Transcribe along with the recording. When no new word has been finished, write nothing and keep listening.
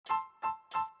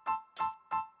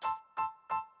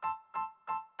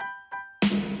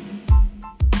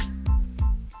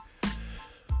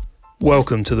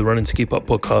Welcome to the Running to Keep Up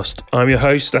podcast. I'm your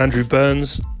host, Andrew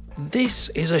Burns. This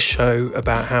is a show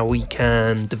about how we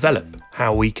can develop,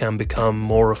 how we can become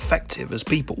more effective as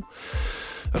people.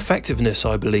 Effectiveness,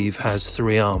 I believe, has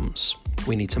three arms.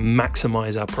 We need to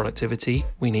maximize our productivity,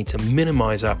 we need to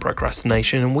minimize our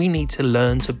procrastination, and we need to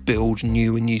learn to build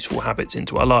new and useful habits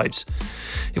into our lives.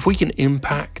 If we can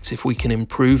impact, if we can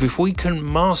improve, if we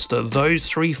can master those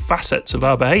three facets of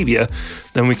our behavior,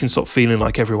 then we can stop feeling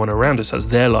like everyone around us has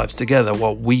their lives together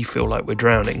while we feel like we're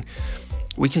drowning.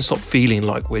 We can stop feeling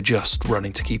like we're just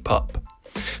running to keep up.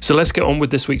 So let's get on with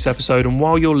this week's episode, and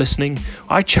while you're listening,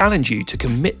 I challenge you to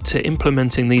commit to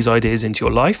implementing these ideas into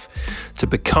your life to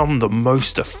become the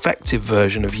most effective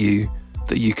version of you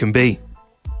that you can be.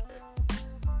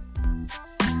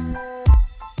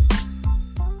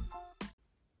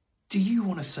 Do you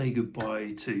want to say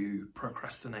goodbye to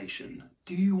procrastination?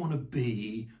 Do you want to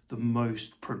be the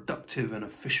most productive and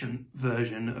efficient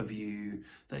version of you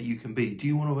that you can be? Do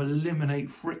you want to eliminate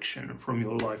friction from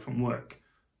your life and work?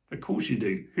 Of course you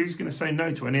do. Who's going to say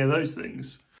no to any of those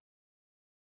things?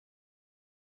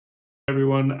 Hey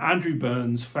everyone, Andrew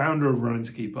Burns, founder of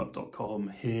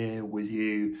runningtokeepup.com, here with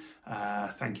you.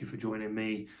 Thank you for joining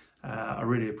me. I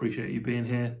really appreciate you being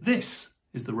here. This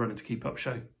is the Running to Keep Up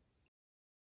show.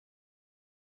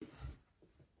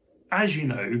 As you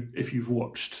know, if you've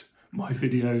watched my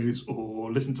videos or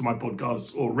listened to my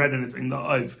podcasts or read anything that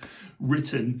I've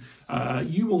written,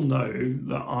 you will know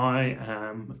that I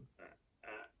am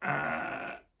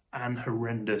an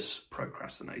horrendous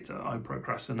procrastinator. I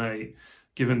procrastinate,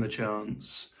 given the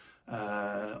chance,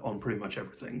 on pretty much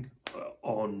everything.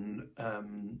 On,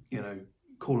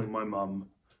 calling my mum,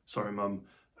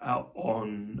 out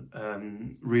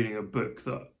on reading a book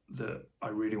that I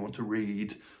really want to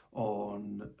read,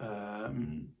 on,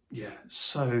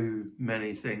 so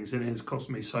many things. And it has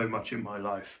cost me so much in my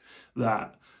life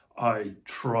that I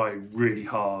try really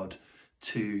hard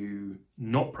to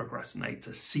not procrastinate,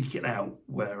 to seek it out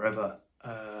wherever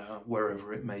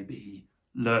it may be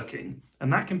lurking.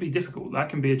 And that can be difficult, that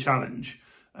can be a challenge.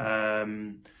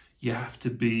 You have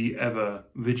to be ever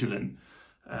vigilant.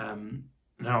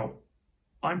 Now,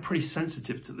 I'm pretty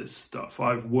sensitive to this stuff.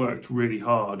 I've worked really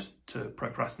hard to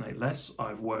procrastinate less.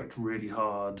 I've worked really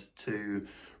hard to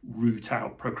root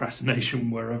out procrastination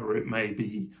wherever it may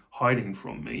be hiding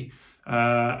from me.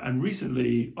 And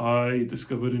recently I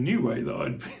discovered a new way that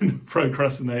I'd been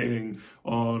procrastinating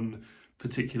on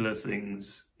particular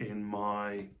things in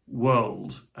my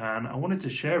world. And I wanted to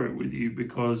share it with you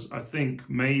because I think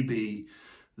maybe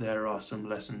there are some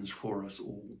lessons for us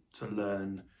all to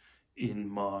learn in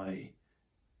my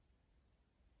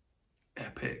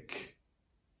epic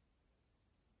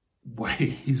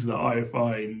ways that I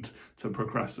find to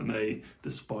procrastinate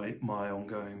despite my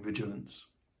ongoing vigilance.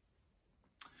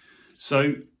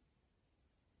 So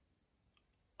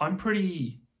I'm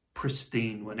pretty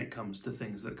pristine when it comes to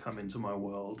things that come into my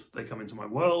world. They come into my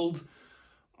world,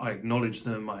 I acknowledge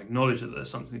them, I acknowledge that there's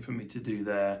something for me to do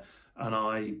there, and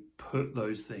I put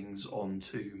those things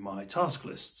onto my task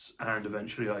lists, and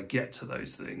eventually I get to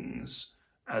those things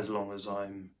as long as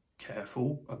I'm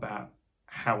careful about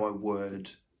how I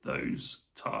word those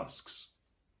tasks.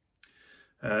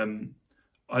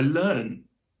 I learned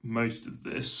most of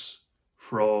this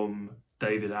from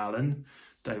David Allen.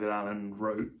 David Allen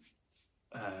wrote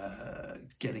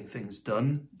Getting Things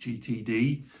Done,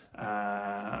 GTD.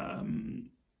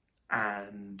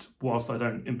 And whilst I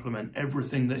don't implement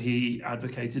everything that he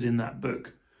advocated in that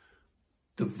book,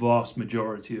 the vast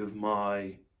majority of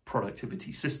my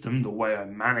productivity system, the way I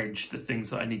manage the things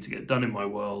that I need to get done in my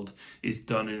world, is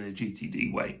done in a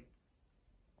GTD way.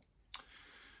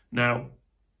 Now,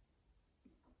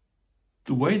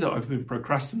 the way that I've been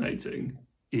procrastinating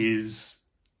has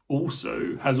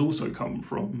also come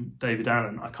from David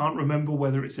Allen. I can't remember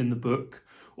whether it's in the book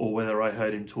or whether I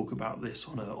heard him talk about this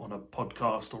on a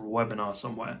podcast or a webinar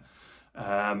somewhere.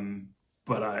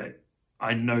 But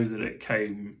I know that it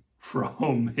came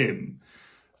from him.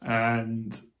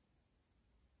 And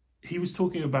he was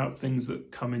talking about things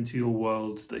that come into your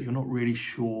world that you're not really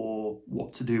sure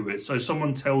what to do with. So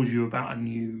someone tells you about a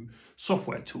new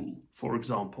software tool, for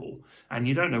example, and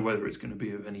you don't know whether it's going to be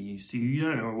of any use to you. You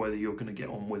don't know whether you're going to get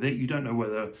on with it. You don't know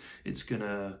whether it's going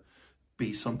to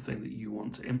be something that you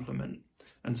want to implement.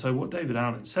 And so what David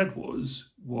Allen said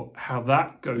was, how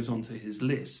that goes onto his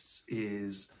lists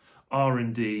is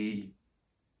R&D,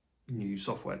 new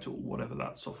software tool, whatever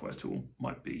that software tool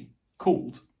might be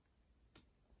called.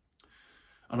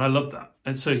 And I love that.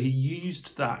 And so he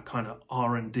used that kind of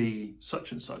R&D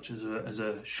such and such as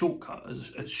a shortcut,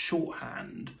 as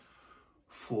shorthand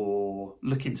for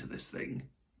look into this thing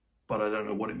but I don't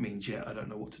know what it means yet. I don't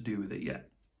know what to do with it yet.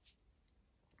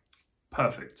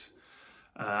 Perfect.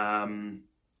 I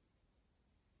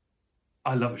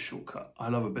love a shortcut. I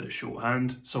love a bit of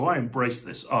shorthand. So I embrace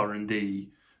this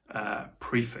R&D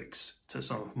prefix to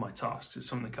some of my tasks. It's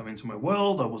something that come into my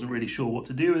world. I wasn't really sure what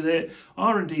to do with it.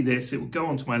 R&D this, it would go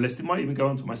onto my list. It might even go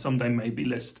onto my someday maybe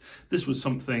list. This was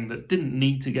something that didn't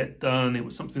need to get done. It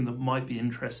was something that might be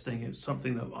interesting. It was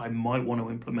something that I might want to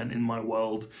implement in my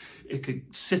world. It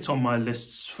could sit on my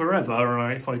lists forever,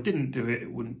 and if I didn't do it,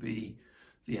 it wouldn't be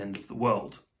the end of the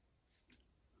world.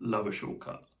 Love a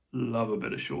shortcut. Love a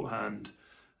bit of shorthand.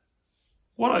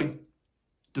 What I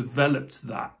developed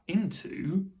that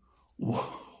into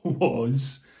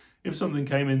was, if something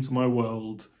came into my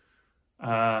world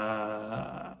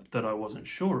that I wasn't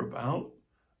sure about,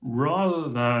 rather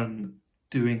than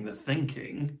doing the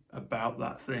thinking about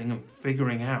that thing and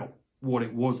figuring out what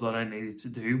it was that I needed to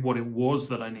do, what it was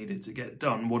that I needed to get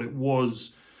done, what it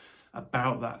was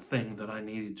about that thing that I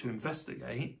needed to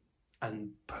investigate,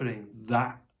 and putting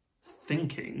that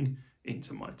thinking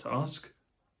into my task,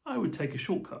 I would take a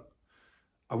shortcut.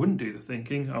 I wouldn't do the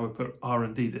thinking. I would put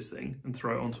R&D this thing and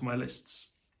throw it onto my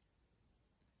lists.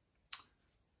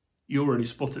 You already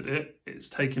spotted it. It's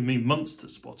taken me months to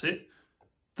spot it.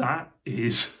 That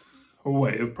is a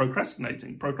way of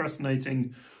procrastinating.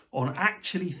 Procrastinating on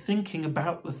actually thinking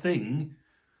about the thing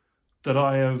that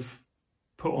I have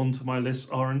put onto my list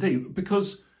R&D.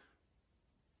 Because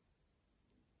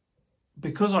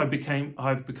I've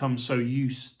become so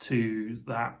used to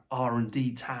that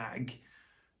R&D tag,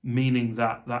 meaning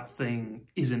that that thing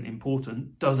isn't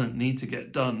important, doesn't need to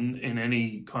get done in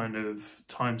any kind of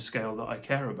time scale that I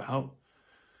care about.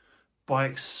 By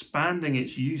expanding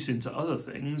its use into other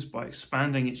things, by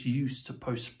expanding its use to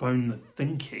postpone the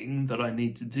thinking that I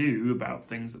need to do about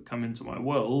things that come into my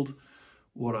world,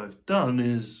 what I've done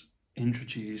is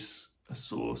introduce a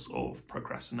source of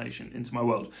procrastination into my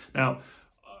world. Now,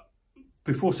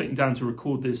 before sitting down to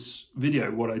record this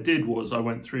video, what I did was I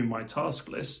went through my task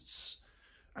lists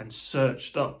and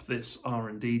searched up this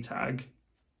R&D tag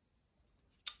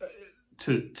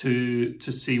to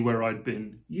see where I'd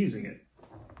been using it.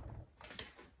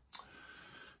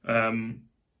 And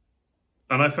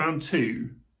I found two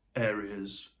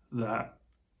areas that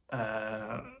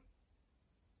I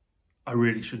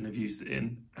really shouldn't have used it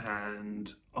in,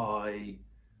 and I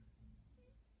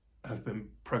have been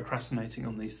procrastinating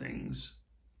on these things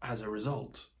as a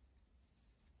result.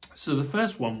 So the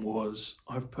first one was,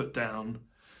 I've put down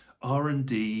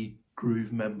R&D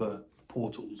Groove member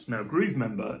portals. Now, Groove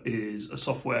member is a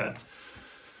software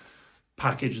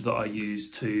package that I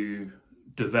use to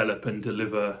develop and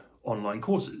deliver online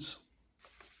courses.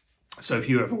 So if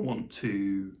you ever want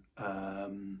to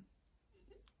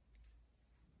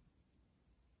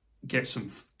get some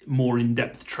more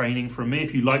in-depth training from me,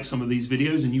 if you like some of these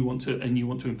videos and you want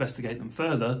to investigate them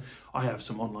further, I have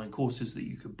some online courses that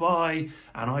you could buy,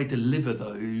 and I deliver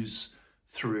those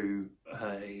through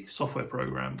a software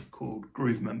program called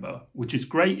Groove Member, which is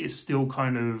great. It's still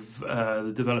kind of,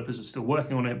 the developers are still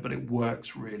working on it, but it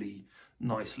works really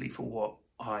nicely for what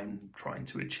I'm trying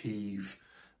to achieve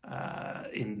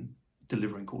in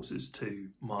delivering courses to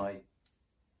my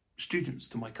students,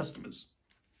 to my customers.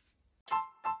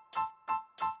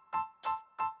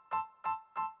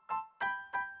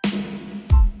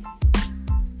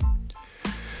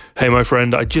 Hey, my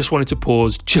friend, I just wanted to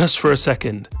pause just for a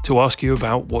second to ask you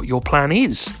about what your plan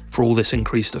is for all this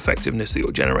increased effectiveness that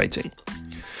you're generating.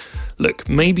 Look,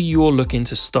 maybe you're looking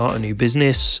to start a new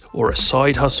business or a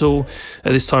side hustle.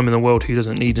 At this time in the world, who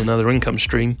doesn't need another income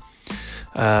stream?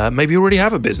 Maybe you already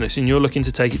have a business and you're looking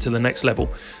to take it to the next level.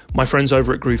 My friends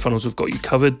over at Groove Funnels have got you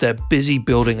covered. They're busy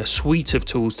building a suite of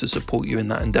tools to support you in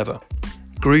that endeavor.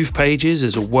 Groove Pages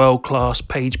is a world-class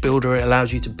page builder. It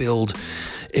allows you to build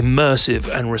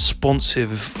immersive and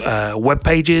responsive web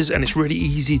pages, and it's really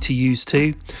easy to use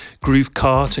too. Groove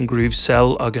Cart and Groove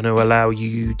Sell are going to allow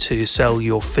you to sell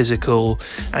your physical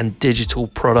and digital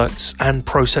products and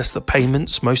process the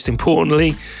payments, most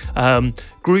importantly.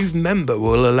 Groove Member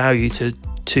will allow you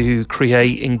to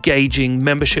create engaging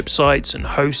membership sites and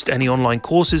host any online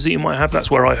courses that you might have.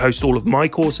 That's where I host all of my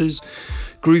courses.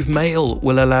 Groove Mail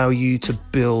will allow you to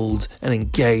build an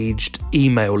engaged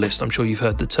email list. I'm sure you've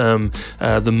heard the term,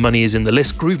 the money is in the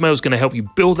list. Groove Mail is going to help you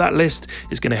build that list.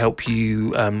 It's going to help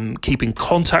you keep in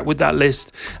contact with that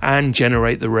list and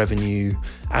generate the revenue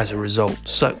as a result.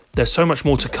 So there's so much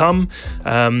more to come.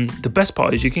 The best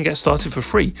part is you can get started for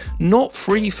free. Not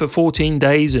free for 14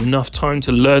 days, enough time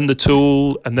to learn the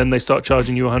tool, and then they start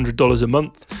charging you $100 a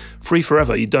month. Free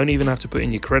forever. You don't even have to put in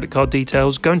your credit card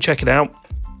details. Go and check it out.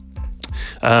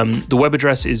 The web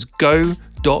address is go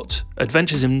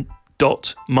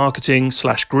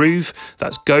go.adventuresin.marketing/groove.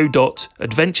 That's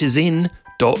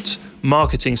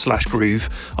go.adventuresin.marketing/groove.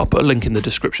 I'll put a link in the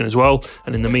description as well.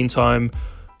 And in the meantime,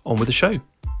 on with the show.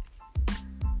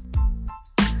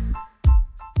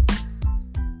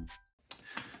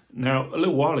 Now, a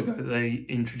little while ago, they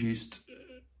introduced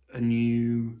a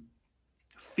new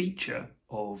feature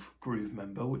of Groove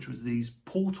Member, which was these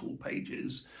portal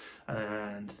pages.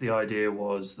 And the idea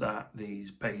was that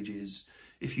these pages,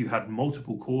 if you had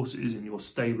multiple courses in your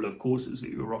stable of courses that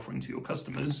you were offering to your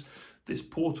customers, this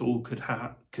portal could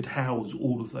house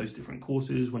all of those different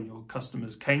courses. When your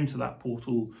customers came to that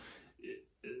portal,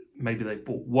 maybe they've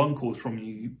bought one course from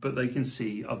you, but they can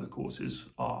see other courses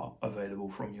are available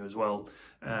from you as well.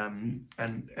 And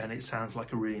it sounds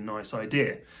like a really nice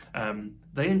idea.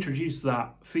 They introduced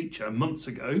that feature months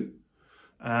ago,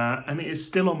 and it is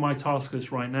still on my task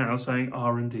list right now saying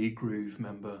R&D Groove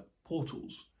Member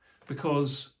portals,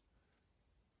 because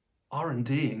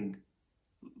R&Ding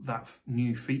that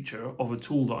new feature of a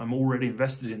tool that I'm already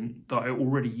invested in, that I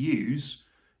already use,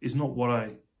 is not what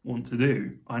I want to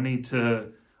do. I need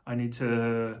to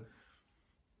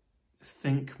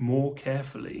think more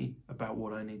carefully about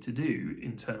what I need to do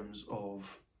in terms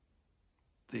of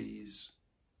this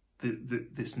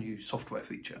new software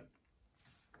feature.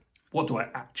 What do I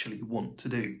actually want to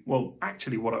do? Well,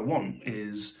 actually what I want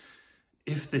is,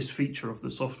 if this feature of the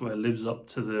software lives up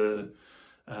to the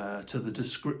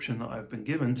description that I've been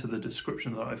given, to the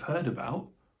description that I've heard about,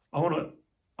 I want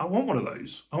one of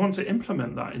those. I want to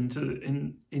implement that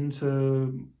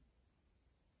into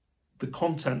the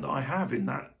content that I have in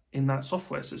that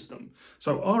software system.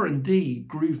 So R&D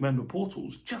Groove Member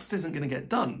portals just isn't going to get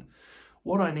done.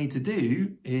 What I need to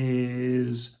do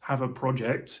is have a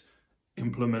project,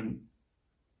 implement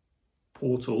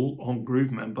portal on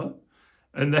Groove Member,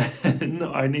 and then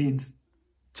I need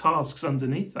tasks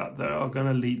underneath that are going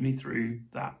to lead me through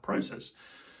that process.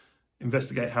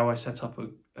 Investigate how I set up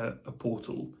a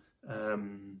portal,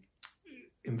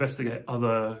 investigate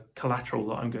other collateral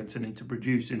that I'm going to need to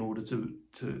produce in order to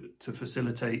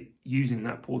facilitate using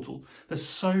that portal. There's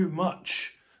so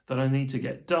much that I need to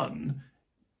get done.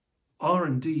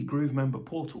 R&D Groove Member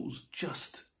portals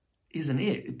just isn't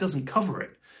it. It doesn't cover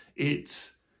it.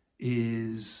 It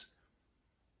is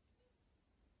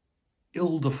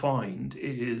ill-defined.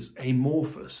 It is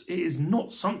amorphous. It is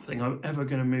not something I'm ever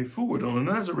going to move forward on. And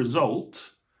as a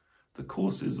result, the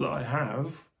courses that I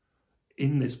have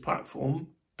in this platform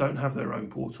don't have their own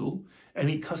portal.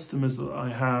 Any customers that I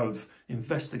have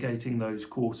investigating those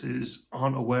courses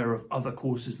aren't aware of other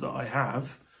courses that I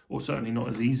have, or certainly not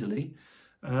as easily.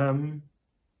 And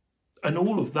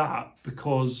all of that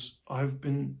because I've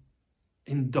been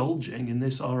indulging in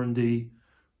this R&D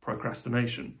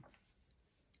procrastination.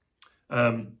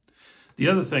 The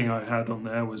other thing I had on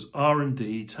there was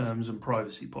R&D terms and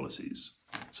privacy policies.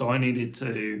 So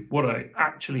what I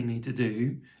actually need to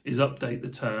do is update the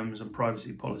terms and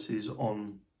privacy policies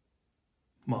on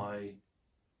my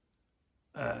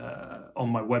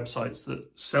websites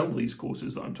that sell these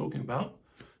courses that I'm talking about.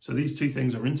 So these two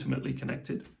things are intimately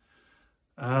connected.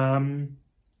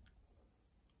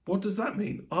 What does that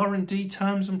mean? R&D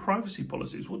terms and privacy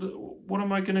policies. What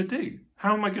am I going to do?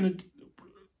 How am I going to...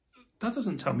 That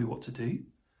doesn't tell me what to do.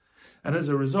 And as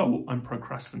a result, I'm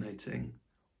procrastinating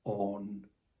on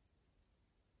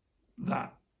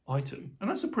that item. And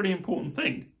that's a pretty important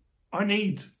thing. I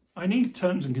need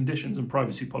terms and conditions and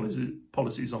privacy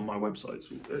policies on my websites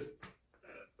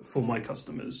for my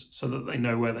customers, so that they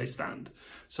know where they stand,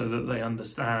 so that they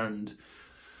understand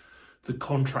the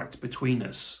contract between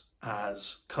us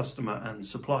as customer and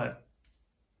supplier.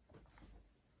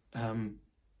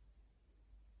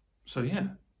 So yeah.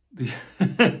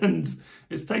 And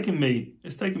it's taken me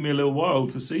a little while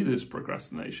to see this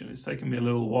procrastination. It's taken me a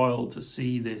little while to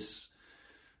see this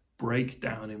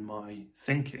breakdown in my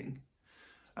thinking.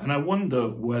 And I wonder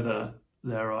whether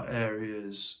there are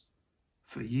areas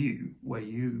for you where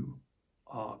you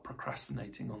are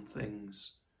procrastinating on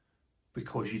things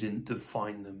because you didn't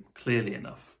define them clearly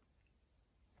enough.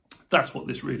 That's what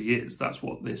this really is. That's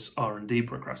what this R&D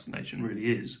procrastination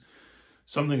really is.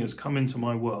 Something has come into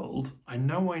my world. I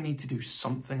know I need to do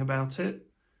something about it.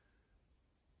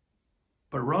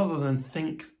 But rather than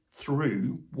think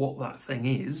through what that thing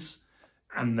is,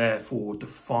 and therefore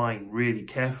define really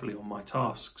carefully on my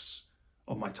tasks,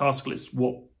 on my task list,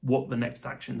 what the next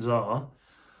actions are,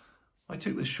 I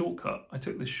took this shortcut. I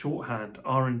took this shorthand,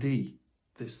 R&D,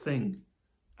 this thing,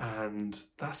 and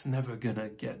that's never gonna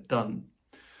get done.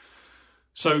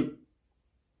 So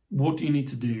what do you need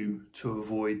to do to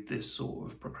avoid this sort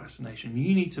of procrastination?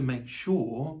 You need to make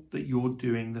sure that you're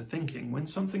doing the thinking. When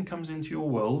something comes into your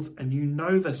world and you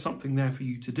know there's something there for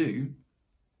you to do,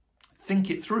 think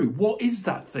it through. What is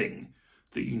that thing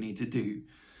that you need to do?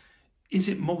 Is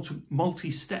it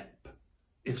multi-step?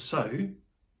 If so,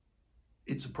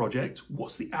 it's a project.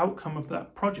 What's the outcome of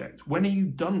that project? When are you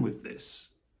done with this?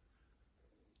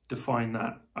 Define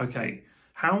that. Okay,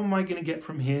 how am I going to get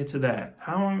from here to there?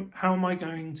 How am I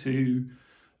going to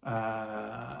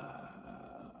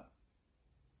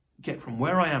get from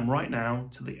where I am right now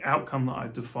to the outcome that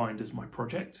I've defined as my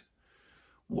project?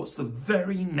 What's the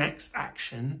very next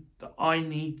action that I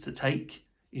need to take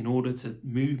in order to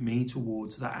move me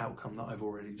towards that outcome that I've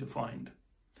already defined?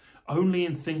 Only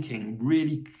in thinking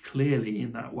really clearly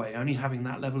in that way, only having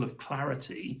that level of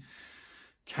clarity,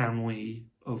 can we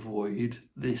avoid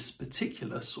this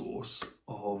particular source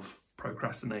of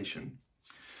procrastination.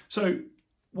 So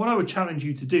what I would challenge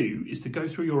you to do is to go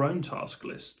through your own task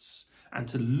lists and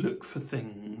to look for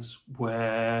things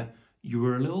where you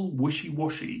were a little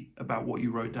wishy-washy about what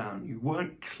you wrote down. You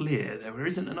weren't clear. There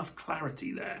isn't enough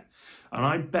clarity there. And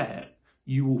I bet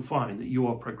you will find that you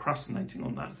are procrastinating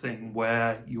on that thing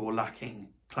where you're lacking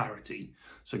clarity.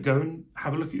 So go and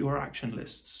have a look at your action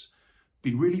lists.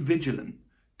 Be really vigilant.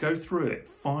 Go through it.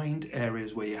 Find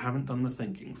areas where you haven't done the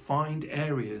thinking. Find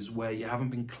areas where you haven't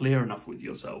been clear enough with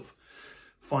yourself.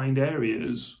 Find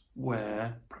areas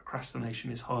where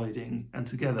procrastination is hiding, and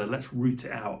together let's root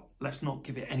it out. Let's not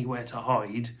give it anywhere to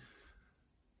hide.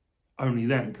 Only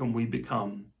then can we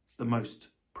become the most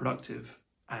productive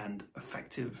and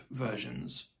effective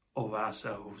versions of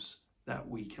ourselves that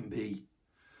we can be.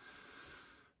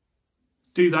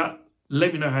 Do that.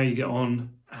 Let me know how you get on,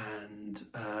 and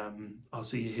I'll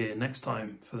see you here next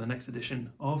time for the next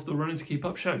edition of the Running to Keep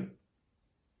Up show.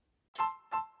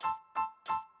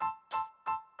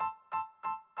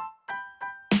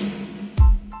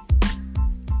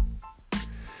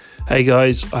 Hey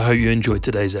guys, I hope you enjoyed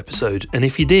today's episode, and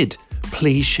if you did,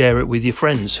 please share it with your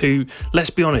friends who, let's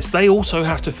be honest, they also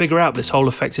have to figure out this whole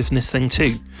effectiveness thing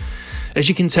too. As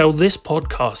you can tell, this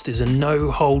podcast is a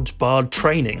no-holds-barred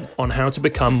training on how to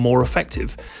become more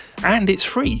effective, and it's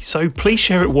free, so please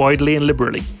share it widely and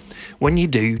liberally. When you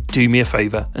do me a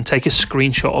favour and take a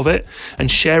screenshot of it and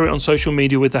share it on social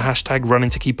media with the hashtag Running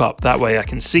to Keep Up. That way I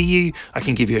can see you, I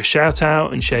can give you a shout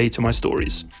out and share you to my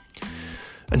stories.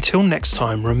 Until next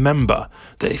time, remember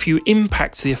that if you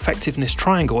impact the effectiveness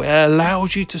triangle, it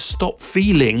allows you to stop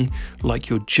feeling like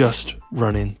you're just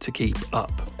running to keep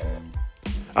up.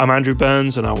 I'm Andrew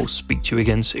Burns, and I will speak to you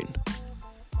again soon.